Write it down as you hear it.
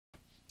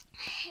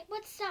Hey,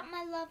 what's up,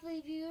 my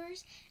lovely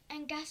viewers?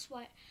 And guess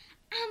what?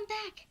 I'm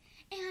back,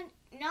 and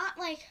not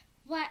like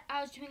what I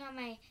was doing on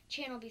my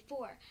channel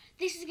before.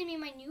 This is gonna be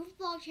my new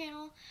vlog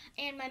channel,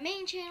 and my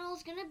main channel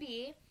is gonna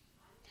be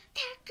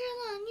That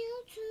Girl on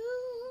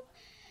YouTube.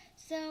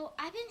 So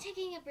I've been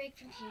taking a break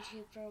from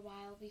YouTube for a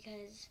while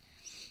because,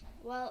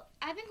 well,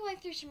 I've been going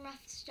through some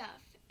rough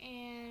stuff,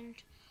 and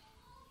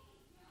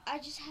I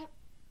just have.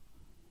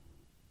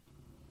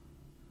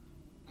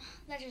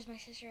 That's just my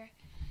sister,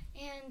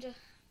 and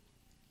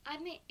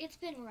it's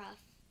been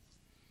rough,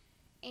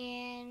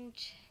 and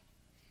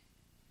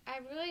I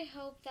really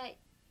hope that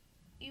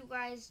you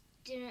guys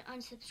didn't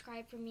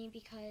unsubscribe from me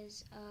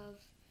because of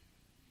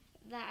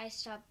that I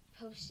stopped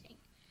posting.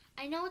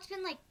 I know it's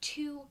been like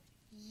 2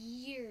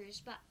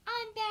 years, but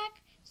I'm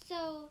back,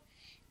 so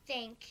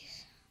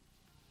thanks.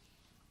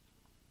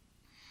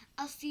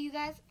 I'll see you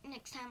guys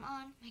next time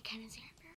on My Ken Is Here.